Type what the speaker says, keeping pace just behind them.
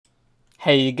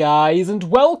Hey guys, and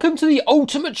welcome to the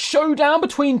ultimate showdown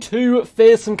between two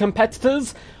fearsome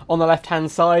competitors. On the left hand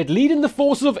side, leading the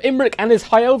forces of Imrik and his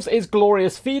High Elves is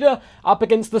Glorious Feeder, up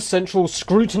against the Central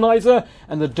Scrutinizer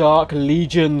and the Dark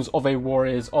Legions of a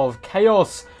Warriors of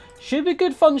Chaos. Should be a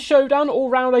good fun showdown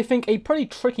all round. I think a pretty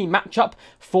tricky matchup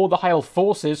for the High Elf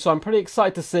forces, so I'm pretty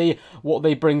excited to see what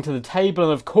they bring to the table.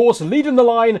 And of course, leading the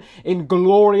line in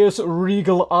glorious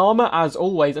regal armour, as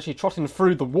always, actually trotting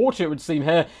through the water it would seem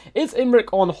here, is Imrik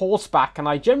on horseback. And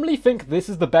I generally think this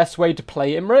is the best way to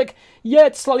play Imrik. Yeah,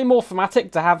 it's slightly more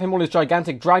thematic to have him on his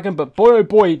gigantic dragon, but boy oh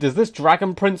boy, does this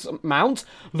Dragon Prince mount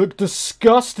look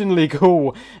disgustingly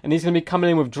cool. And he's going to be coming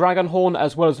in with Dragonhorn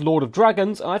as well as Lord of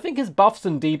Dragons, and I think his buffs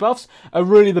and debuffs are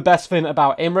really the best thing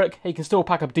about Imrik. He can still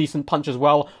pack a decent punch as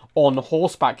well on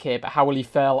horseback here, but how will he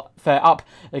fare up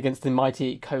against the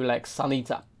mighty Kholek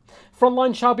Sun-Eater?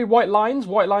 Frontline shall be White Lions.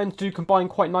 White Lions do combine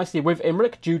quite nicely with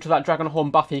Imrik due to that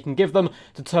Dragonhorn buff he can give them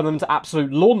to turn them into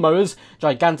absolute lawnmowers.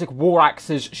 Gigantic war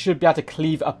axes should be able to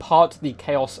cleave apart the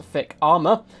Chaos thick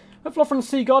armour. With Lothran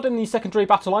Seaguard in the secondary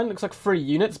battle line, looks like 3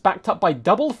 units, backed up by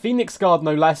double Phoenix Guard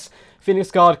no less. Phoenix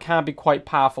Guard can be quite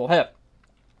powerful here.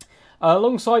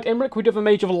 Alongside Imrik, we do have a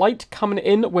Mage of Light coming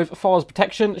in with Far's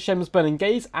Protection, Shem's Burning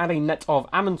Gaze, and a Net of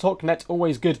Amantok. Net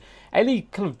always good. Any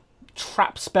kind of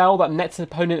trap spell that nets an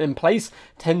opponent in place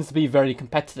tends to be very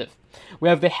competitive. We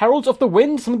have the Heralds of the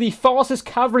Wind, some of the fastest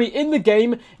cavalry in the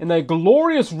game, in their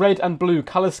glorious red and blue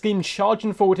colour scheme,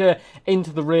 charging forward here into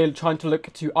the rear, trying to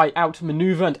look to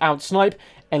out-maneuver and out-snipe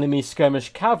enemy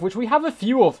skirmish cav, which we have a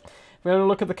few of. If we're going to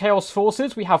look at the Chaos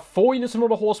Forces, we have 4 units of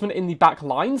Order Horsemen in the back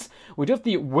lines. We do have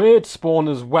the Weird Spawn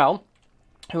as well,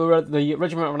 who are the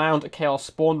Regiment Renowned Chaos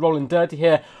Spawn, rolling dirty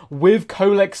here with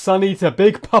Kholek Sun-Eater,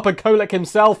 Big Papa Kholek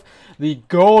himself, the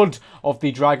god of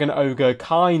the Dragon Ogre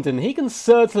kind, and he can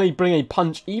certainly bring a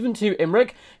punch even to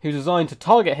Imrik, who's designed to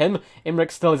target him.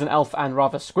 Imrik still is an elf and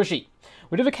rather squishy.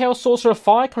 We do have a Chaos Sorcerer of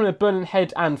Fire coming with Burning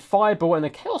Head and Fireball, and a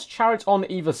Chaos Chariot on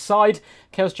either side.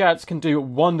 Chaos Chariots can do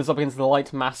wonders up against the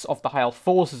light mass of the High Elf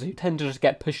forces, who tend to just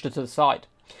get pushed to the side.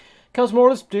 Chaos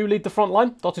Marauders do lead the front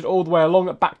line, dotted all the way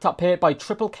along, backed up here by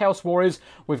triple Chaos Warriors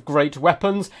with great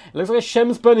weapons. It looks like a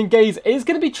Shem's Burning Gaze is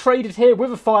going to be traded here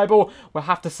with a Fireball. We'll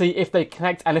have to see if they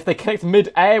connect, and if they connect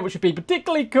mid-air, which would be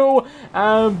particularly cool.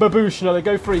 And baboosh, they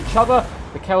go for each other.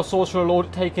 The Chaos Sorcerer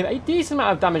Lord taking a decent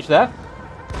amount of damage there.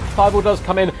 Fireball does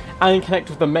come in and connect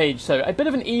with the Mage, so a bit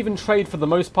of an even trade for the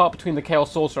most part between the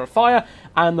Chaos Sorcerer of Fire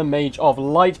and the Mage of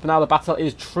Light. But now the battle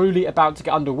is truly about to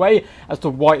get underway as the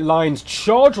White Lions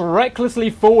charge recklessly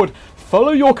forward.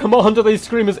 Follow your commander, they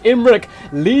scream, as Imrik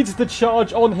leads the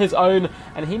charge on his own,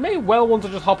 and he may well want to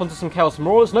just hop onto some Chaos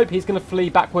Marauders. Nope, he's going to flee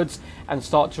backwards and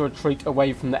start to retreat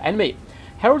away from the enemy.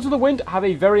 Heralds of the Wind have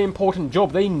a very important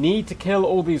job. They need to kill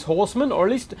all these horsemen, or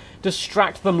at least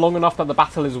distract them long enough that the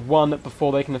battle is won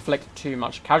before they can inflict too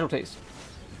much casualties.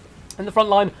 In the front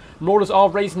line, Marauders are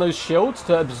raising those shields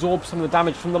to absorb some of the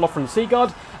damage from the Lothran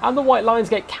Seaguard, and the White Lions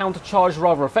get countercharged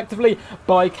rather effectively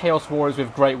by Chaos Warriors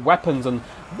with great weapons, and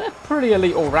they're pretty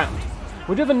elite all round.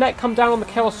 We do have a net come down on the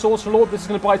Chaos Sorcerer Lord. This is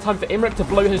going to buy time for Imrik to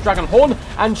blow his Dragon Horn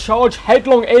and charge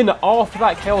headlong in after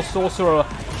that Chaos Sorcerer,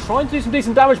 trying to do some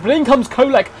decent damage, but in comes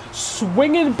Kholek,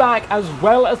 swinging back as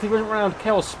well as the round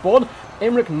Chaos Spawn.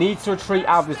 Imrik needs to retreat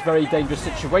out of this very dangerous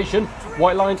situation.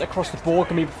 White Lions across the board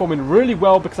can be performing really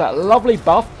well because of that lovely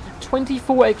buff.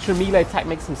 24 extra melee attack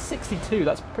makes them 62.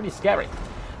 That's pretty scary.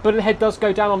 But the head does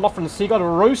go down on Lothran Seaguard,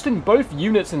 roasting both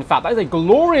units, in fact. That is a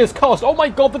glorious cost. Oh my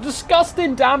god, the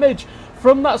disgusting damage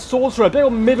from that Sorcerer. A bit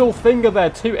of middle finger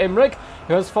there to Imrik,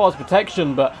 who has Far's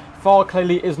Protection, but Far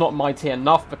clearly is not mighty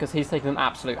enough because he's taken an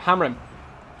absolute hammering.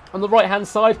 On the right hand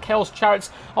side, Chaos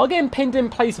Chariots are getting pinned in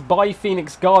place by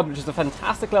Phoenix Guard, which is a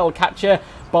fantastic little catch here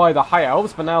by the High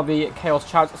Elves, but now the Chaos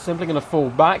Chariots are simply going to fall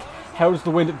back. Heralds of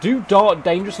the Wind do dart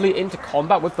dangerously into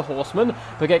combat with the Horsemen,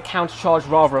 but get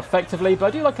countercharged rather effectively, but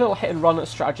I do like a little hit and run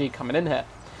strategy coming in here.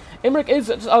 Imrik is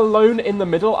alone in the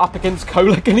middle up against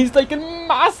Kholek, and he's taking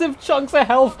massive chunks of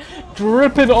health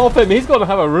dripping off him. He's going to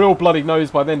have a real bloody nose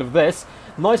by the end of this.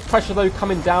 Nice pressure though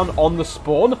coming down on the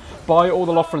spawn by all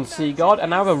the Lothran Seaguard, and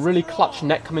now a really clutch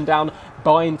net coming down,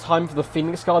 buying time for the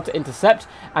Phoenix Guard to intercept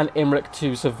and Imrik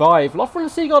to survive. Lothran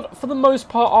Seaguard for the most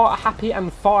part are happy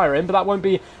and firing, but that won't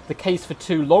be the case for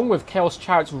too long with Chaos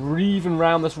Chariots reaving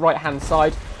round this right hand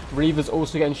side. Reavers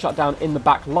also getting shut down in the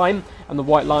back line, and the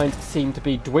White Lions seem to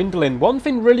be dwindling. One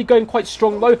thing really going quite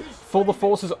strong though for the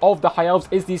forces of the High Elves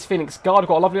is these Phoenix Guard.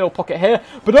 Got a lovely little pocket here,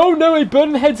 but oh no, a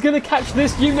Burning Head's going to catch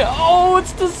this unit. Oh,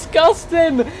 it's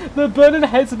disgusting! The Burning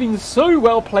Heads have been so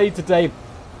well played today.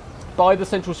 by the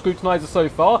central scrutinizer so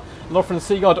far. Lothar and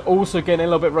Seaguard also getting a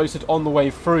little bit roasted on the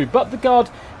way through, but the guard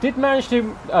did manage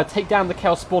to take down the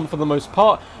Chaos Spawn for the most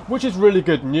part, which is really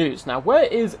good news. Now, where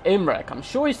is Imrik? I'm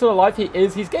sure he's still alive. He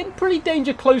is. He's getting pretty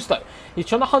danger close, though. He's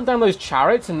trying to hunt down those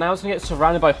chariots, and now he's going to get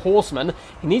surrounded by horsemen.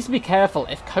 He needs to be careful.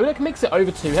 If Kholek makes it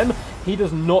over to him, he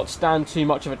does not stand too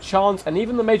much of a chance, and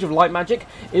even the Mage of Light Magic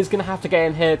is going to have to get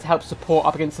in here to help support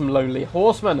up against some lonely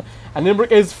horsemen. And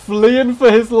Imrik is fleeing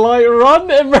for his life. Run,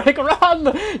 Imrik,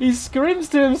 run! He screams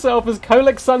to himself as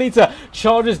Kholek Sun Eater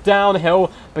charges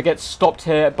downhill, but gets stopped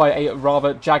here by a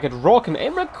rather jagged rock, and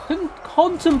Imrik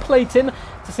contemplating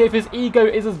to see if his ego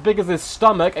is as big as his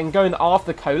stomach and going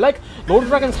after Kholek. Lord of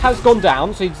Dragons has gone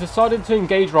down, so he's decided to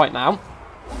engage right now,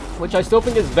 which I still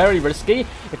think is very risky.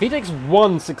 If he takes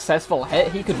one successful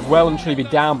hit, he could well and truly be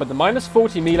down, but the minus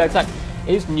 40 melee attack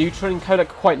is neutering Kholek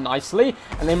quite nicely,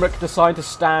 and Imrik decided to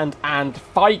stand and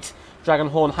fight.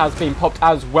 Dragonhorn has been popped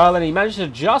as well, and he managed to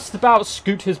just about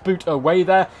scoot his boot away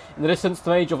there. In the distance, the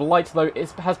Mage of Light, though,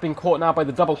 has been caught now by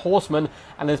the double horseman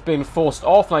and has been forced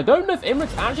off. And I don't know if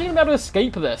Imrik's actually going to be able to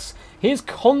escape this. He is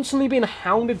constantly being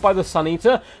hounded by the Sun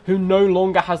Eater, who no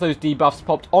longer has those debuffs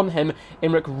popped on him.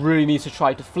 Imrik really needs to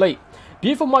try to flee.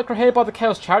 Beautiful micro here by the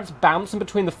Chaos Chariots, bouncing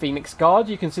between the Phoenix Guard.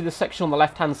 You can see the section on the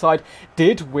left-hand side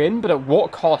did win, but at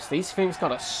what cost? These Phoenix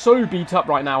Guard are so beat up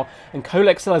right now, and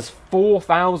Kholek still has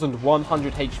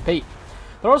 4,100 HP.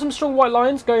 There are some strong white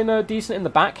lions going decent in the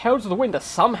back. Heralds of the Wind are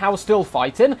somehow still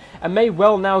fighting, and may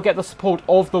well now get the support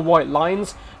of the white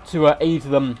lions to aid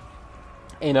them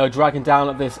in dragging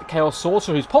down this Chaos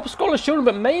Sorcerer, who's popped Scholar's Children,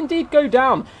 but may indeed go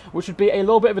down, which would be a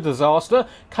little bit of a disaster.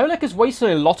 Kholek is wasting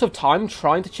a lot of time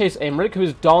trying to chase Imrik, who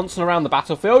is dancing around the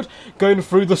battlefield, going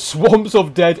through the swamps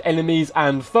of dead enemies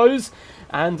and foes,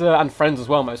 and friends as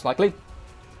well, most likely.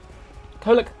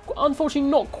 Kholek, unfortunately,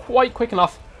 not quite quick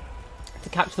enough to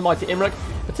catch the mighty Imrik,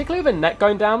 particularly with a net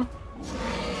going down.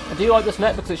 I do like this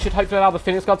net because it should hopefully allow the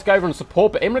Phoenix Guard to go over and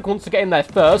support, but Imrik wants to get in there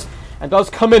first, and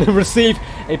does come in and receive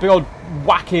a big old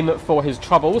whacking for his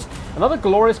troubles. Another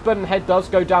glorious burden head does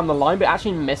go down the line, but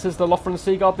actually misses the Lothar and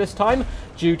Seaguard this time,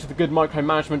 due to the good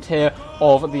micromanagement here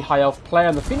of the High Elf player.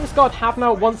 And the Phoenix Guard have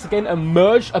now once again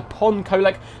emerged upon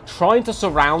Kholek, trying to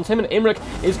surround him, and Imrik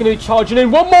is going to be charging in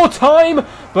one more time,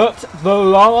 but the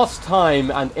last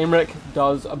time, and Imrik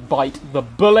does bite the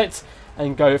bullet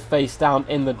and go face down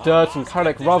in the dirt, and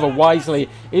Kholek rather wisely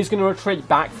is going to retreat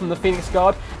back from the Phoenix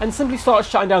Guard and simply start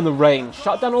shutting down the range.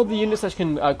 Shut down all the units that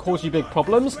can cause you big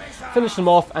problems, finish them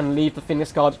off and leave the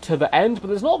Phoenix Guard to the end, but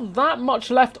there's not that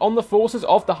much left on the forces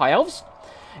of the High Elves.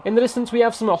 In the distance, we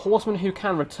have some horsemen who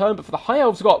can return, but for the High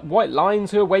Elves, we've got white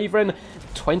lions who are wavering,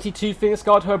 22 Phoenix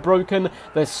Guard who are broken.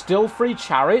 There's still 3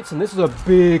 chariots, and this is a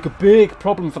big, big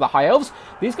problem for the High Elves.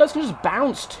 These guys can just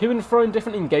bounce to and fro in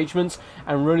different engagements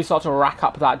and really start to rack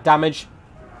up that damage.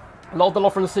 A lot of the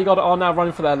Lothar and Seaguard are now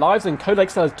running for their lives, and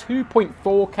Kholek still has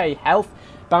 2.4k health.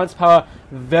 Balance power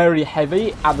very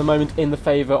heavy at the moment in the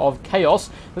favour of Chaos.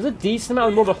 There's a decent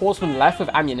amount of Lord of Horsemen left with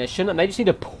ammunition, and they just need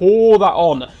to pour that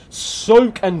on.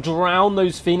 Soak and drown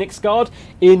those Phoenix Guard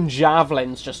in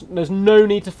javelins. There's no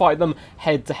need to fight them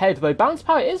head to head. Though balance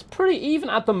power is pretty even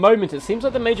at the moment. It seems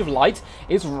like the Mage of Light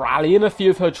is rallying a few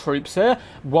of her troops here,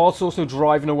 whilst also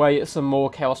driving away some more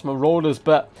Chaos Marauders,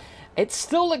 but it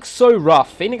still looks so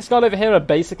rough. Phoenix Guard over here are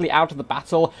basically out of the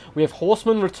battle. We have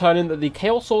Horsemen returning, that the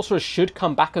Chaos Sorcerer should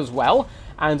come back as well,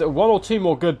 and 1 or 2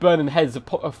 more good burning heads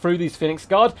through these Phoenix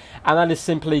Guard, and that is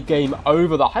simply game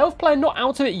over. The High Elf player not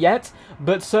out of it yet,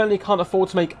 but certainly can't afford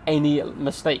to make any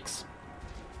mistakes.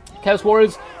 Chaos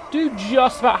Warriors do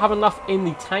just about have enough in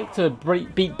the tank to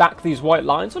beat back these white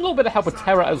lions. A little bit of help with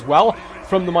terror as well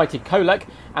from the mighty Kholek,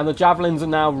 and the javelins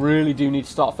now really do need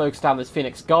to start focusing down this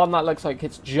Phoenix Guard, and that looks like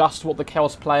it's just what the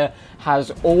Chaos player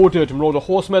has ordered. Marauder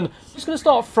Horsemen just going to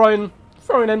start throwing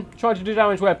in, trying to do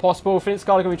damage where possible. Phoenix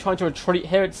Guard are going to be trying to retreat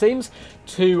here, it seems,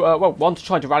 to, well, one, to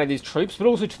try to rally these troops, but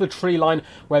also to the tree line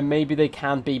where maybe they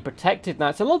can be protected. Now,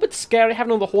 it's a little bit scary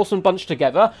having all the horsemen bunched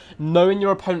together, knowing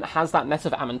your opponent has that net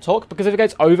of Amantok, because if it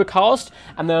gets overcast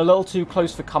and they're a little too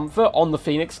close for comfort on the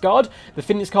Phoenix Guard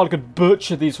could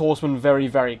butcher these horsemen very,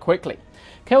 very quickly.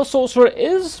 Chaos Sorcerer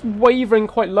is wavering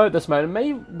quite low at this moment,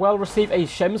 may well receive a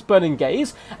Shem's Burning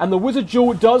Gaze, and the Wizard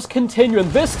Duel does continue, and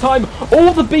this time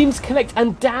all the beams connect,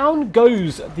 and down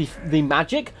goes the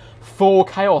magic for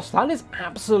Chaos. That is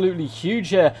absolutely huge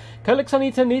here. Kholek Sun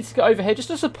Eater needs to get over here just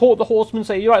to support the horsemen,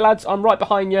 say, "You're right, lads, I'm right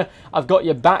behind you, I've got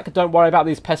your back, don't worry about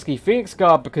these pesky Phoenix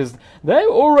Guard," because they're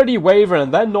already wavering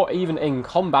and they're not even in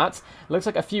combat. Looks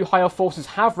like a few higher forces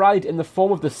have rallied in the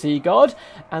form of the Sea Guard,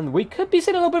 and we could be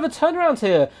seeing a little bit of a turnaround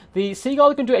here. The Sea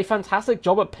Guard can do a fantastic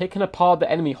job at picking apart the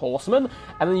enemy horsemen,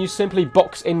 and then you simply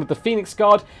box in with the Phoenix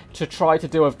Guard to try to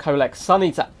deal with Kholek's Sun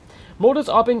Eater. Marauders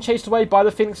are being chased away by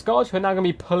the Phoenix Guard, who are now going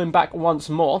to be pulling back once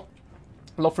more.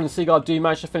 Lothar and Sea Guard do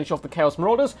manage to finish off the Chaos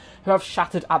Marauders, who have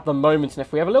shattered at the moment. And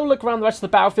if we have a little look around the rest of the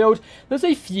battlefield, there's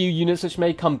a few units which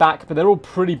may come back, but they're all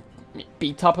pretty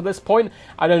beat up at this point.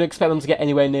 I don't expect them to get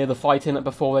anywhere near the fighting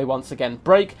before they once again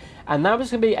break. And now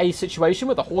there's going to be a situation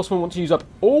where the horsemen want to use up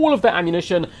all of their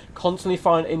ammunition, constantly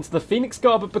firing into the Phoenix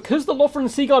Guard. But because the Lothar and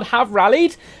Sea Guard have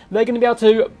rallied, they're going to be able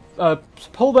to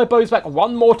pull their bows back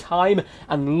one more time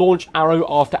and launch arrow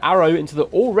after arrow into the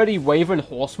already wavering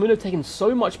horsemen who have taken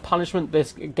so much punishment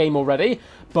this game already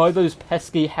by those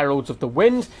pesky Heralds of the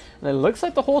Wind. And it looks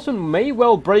like the horsemen may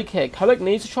well break here. Kholek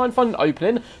needs to try and find an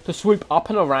opening to swoop up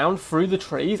and around through the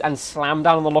trees and slam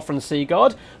down on the Lothar and Sea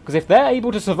Guard, because if they're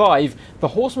able to survive, the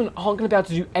horsemen aren't going to be able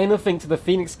to do anything to the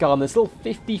Phoenix Guard, and there's still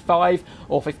 55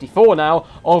 or 54 now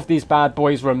of these bad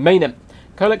boys remaining.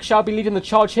 Kholek shall be leading the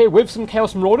charge here with some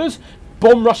Chaos Marauders,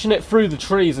 bomb rushing it through the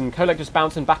trees, and Kholek just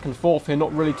bouncing back and forth here,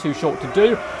 not really too sure what to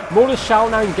do. Marauders shall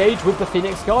now engage with the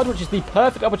Phoenix Guard, which is the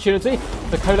perfect opportunity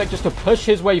for Kholek just to push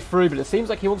his way through, but it seems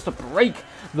like he wants to break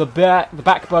the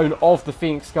backbone of the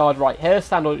Phoenix Guard right here.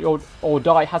 Stand or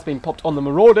die has been popped on the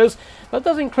Marauders. That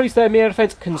does increase their melee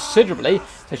defense considerably, so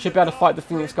they should be able to fight the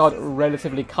Phoenix Guard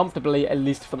relatively comfortably, at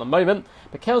least for the moment.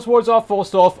 The Chaos Warriors are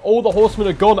forced off, all the horsemen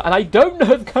are gone, and I don't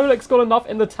know if Kholek's got enough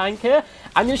in the tank here.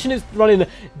 Ammunition is running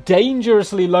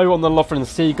dangerously low on the Lothar and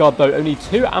Sea Guard though, only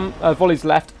 2 volleys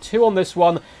left, 2 on this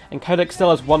one, and Kholek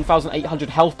still has 1,800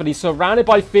 health, but he's surrounded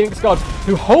by Phoenix Guards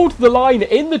who hold the line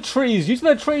in the trees, using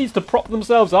their trees to prop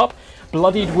themselves up,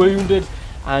 bloodied, wounded,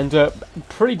 and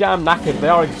pretty damn knackered. They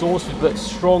are exhausted, but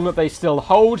strong that they still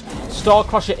hold. Star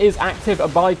Crusher is active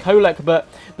by Kholek, but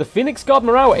the Phoenix Guard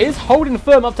morale is holding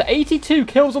firm, up to 82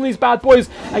 kills on these bad boys,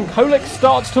 and Kholek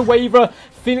starts to waver.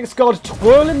 Phoenix Guard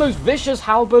twirling those vicious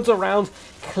halberds around,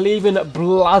 cleaving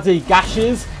bloody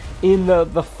gashes in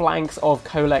the flanks of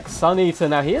Kholek's Sun Eater.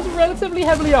 Now, he is relatively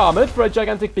heavily armoured for a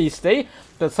gigantic beastie,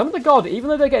 but some of the Guard, even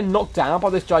though they're getting knocked down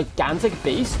by this gigantic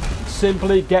beast,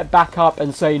 simply get back up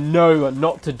and say, no,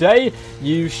 not today,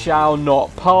 you shall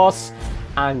not pass.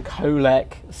 And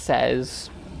Kholek says,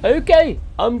 okay,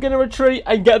 I'm going to retreat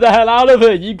and get the hell out of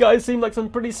here. You guys seem like some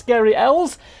pretty scary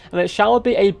elves, and it shall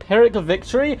be a Pyrrhic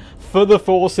victory for the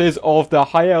forces of the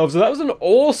High Elves. So that was an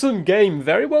awesome game.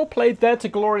 Very well played there to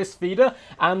Glorious Feeder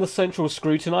and the Central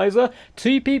Scrutinizer.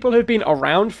 2 people who've been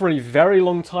around for a very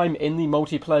long time in the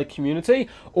multiplayer community.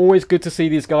 Always good to see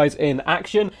these guys in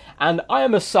action, and I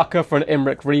am a sucker for an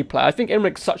Imrik replay. I think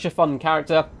Imrik's such a fun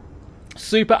character.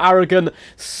 Super arrogant,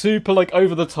 super like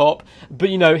over the top, but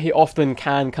you know, he often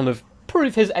can kind of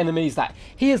prove his enemies that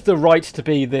he has the right to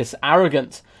be this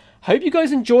arrogant. Hope you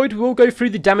guys enjoyed. We will go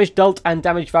through the damage dealt and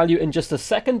damage value in just a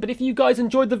second, but if you guys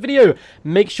enjoyed the video,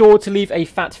 make sure to leave a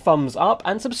fat thumbs up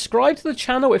and subscribe to the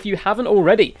channel if you haven't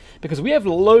already, because we have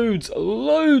loads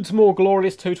more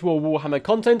glorious Total War Warhammer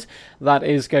content that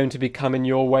is going to be coming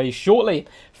your way shortly.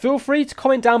 Feel free to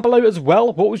comment down below as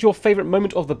well. What was your favourite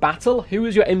moment of the battle? Who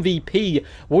was your MVP?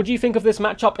 What do you think of this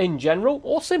matchup in general?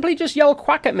 Or simply just yell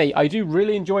quack at me. I do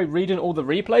really enjoy reading all the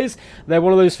replays. They're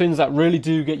one of those things that really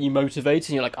do get you motivated.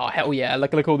 And you're like, oh, hell yeah,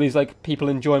 look all these like people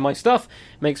enjoying my stuff.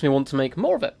 Makes me want to make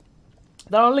more of it.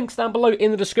 There are links down below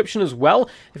in the description as well.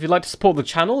 If you'd like to support the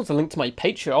channel, there's a link to my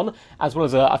Patreon, as well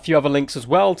as a few other links as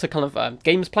well to kind of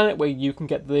Games Planet, where you can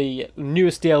get the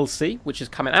newest DLC, which is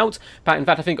coming out. But in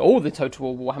fact, I think all the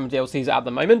Total War Warhammer DLCs are at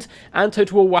the moment, and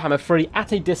Total War Warhammer free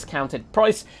at a discounted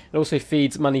price. It also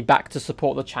feeds money back to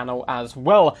support the channel as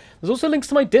well. There's also links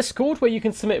to my Discord, where you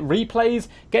can submit replays,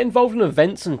 get involved in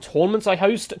events and tournaments I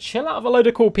host, chill out with a load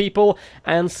of cool people,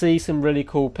 and see some really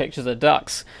cool pictures of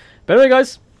ducks. But anyway,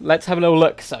 guys, let's have a little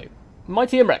look. So,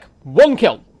 Mighty Imrik, 1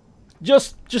 kill.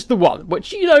 Just the one,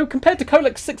 which, you know, compared to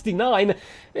Kholek's 69,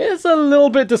 is a little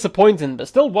bit disappointing, but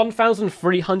still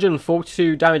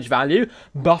 1,342 damage value,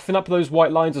 buffing up those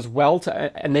white lines as well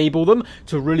to enable them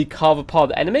to really carve apart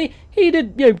the enemy. He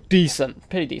did, you know, decent,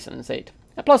 pretty decent indeed.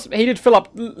 Plus, he did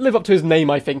live up to his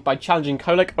name, I think, by challenging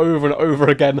Kholek over and over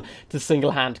again to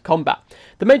single-hand combat.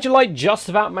 The Major Light just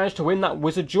about managed to win that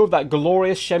Wizard Duel, that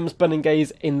glorious Shem's Burning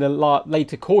Gaze in the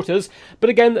later quarters, but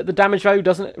again, the damage value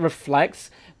doesn't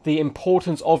reflect the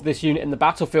importance of this unit in the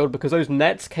battlefield, because those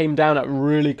nets came down at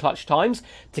really clutch times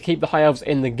to keep the High Elves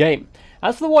in the game.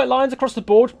 As for the white lines across the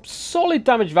board, solid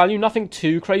damage value, nothing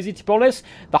too crazy to be honest.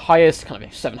 The highest kind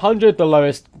of 700, the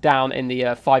lowest down in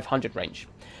the 500 range.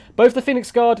 Both the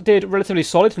Phoenix Guard did relatively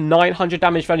solid, 900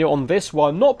 damage value on this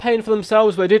one. Not paying for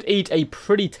themselves, but they did eat a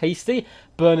pretty tasty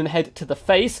burning head to the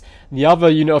face. The other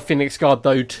unit of Phoenix Guard,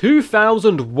 though,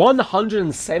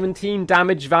 2,117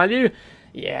 damage value.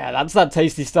 Yeah, that's that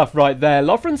tasty stuff right there.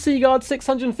 Lothran Sea Guard,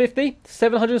 650,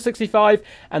 765,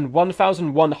 and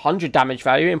 1,100 damage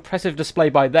value. Impressive display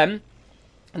by them.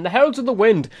 And the Heralds of the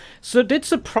Wind did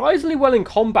surprisingly well in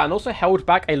combat and also held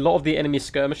back a lot of the enemy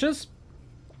skirmishers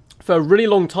for a really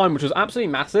long time, which was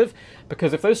absolutely massive,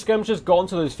 because if those skirmishers got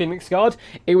onto those Phoenix Guard,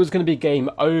 it was going to be game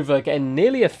over. Getting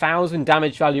nearly 1,000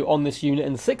 damage value on this unit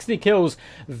and 60 kills.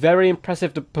 Very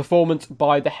impressive performance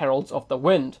by the Heralds of the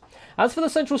Wind. As for the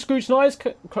Central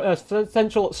Scrutinizer,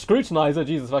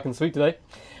 Jesus if I can speak today,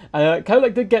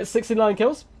 Kholek did get 69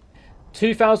 kills.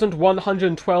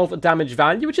 2,112 damage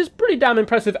value, which is pretty damn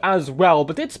impressive as well,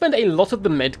 but did spend a lot of the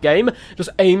mid-game just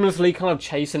aimlessly kind of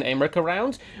chasing Imrik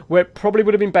around, where it probably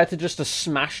would have been better just to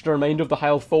smash the remainder of the High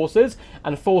Elf forces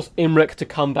and force Imrik to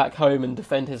come back home and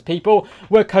defend his people,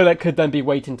 where Kholek could then be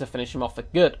waiting to finish him off for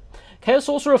good. Chaos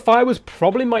Sorcerer of Fire was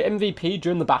probably my MVP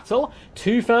during the battle.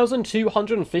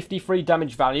 2,253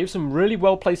 damage value, some really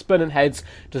well-placed burning heads,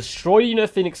 destroy unit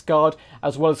of Phoenix Guard,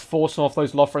 as well as forcing off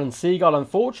those Lothran Sea Guard.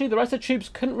 Unfortunately, the rest of the troops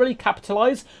couldn't really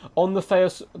capitalise on the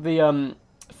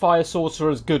Fire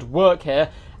Sorcerer's good work here,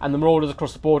 and the Marauders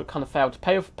across the board kind of failed to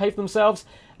pay for themselves.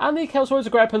 And the Chaos Warriors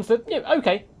of Grey Weapons said,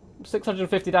 okay,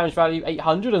 650 damage value,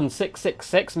 800 and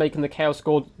 666, making the Chaos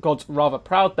Gods rather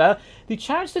proud there. The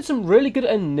Chariots did some really good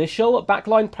initial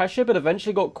backline pressure, but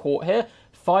eventually got caught here.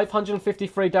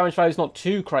 553 damage value is not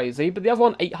too crazy, but the other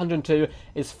one, 802,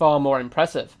 is far more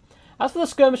impressive. As for the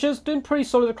skirmishers, doing pretty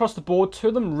solid across the board. Two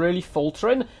of them really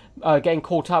faltering, getting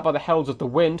caught out by the Heralds of the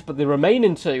Wind, but the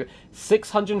remaining two,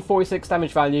 646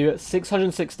 damage value,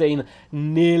 616,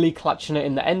 nearly clutching it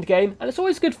in the end game. And it's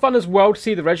always good fun as well to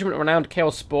see the Regiment Renowned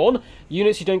Chaos spawn,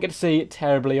 units you don't get to see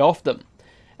terribly often.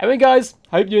 Anyway guys,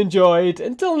 hope you enjoyed.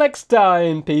 Until next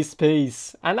time, peace,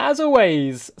 peace. And as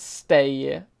always,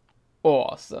 stay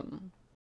awesome.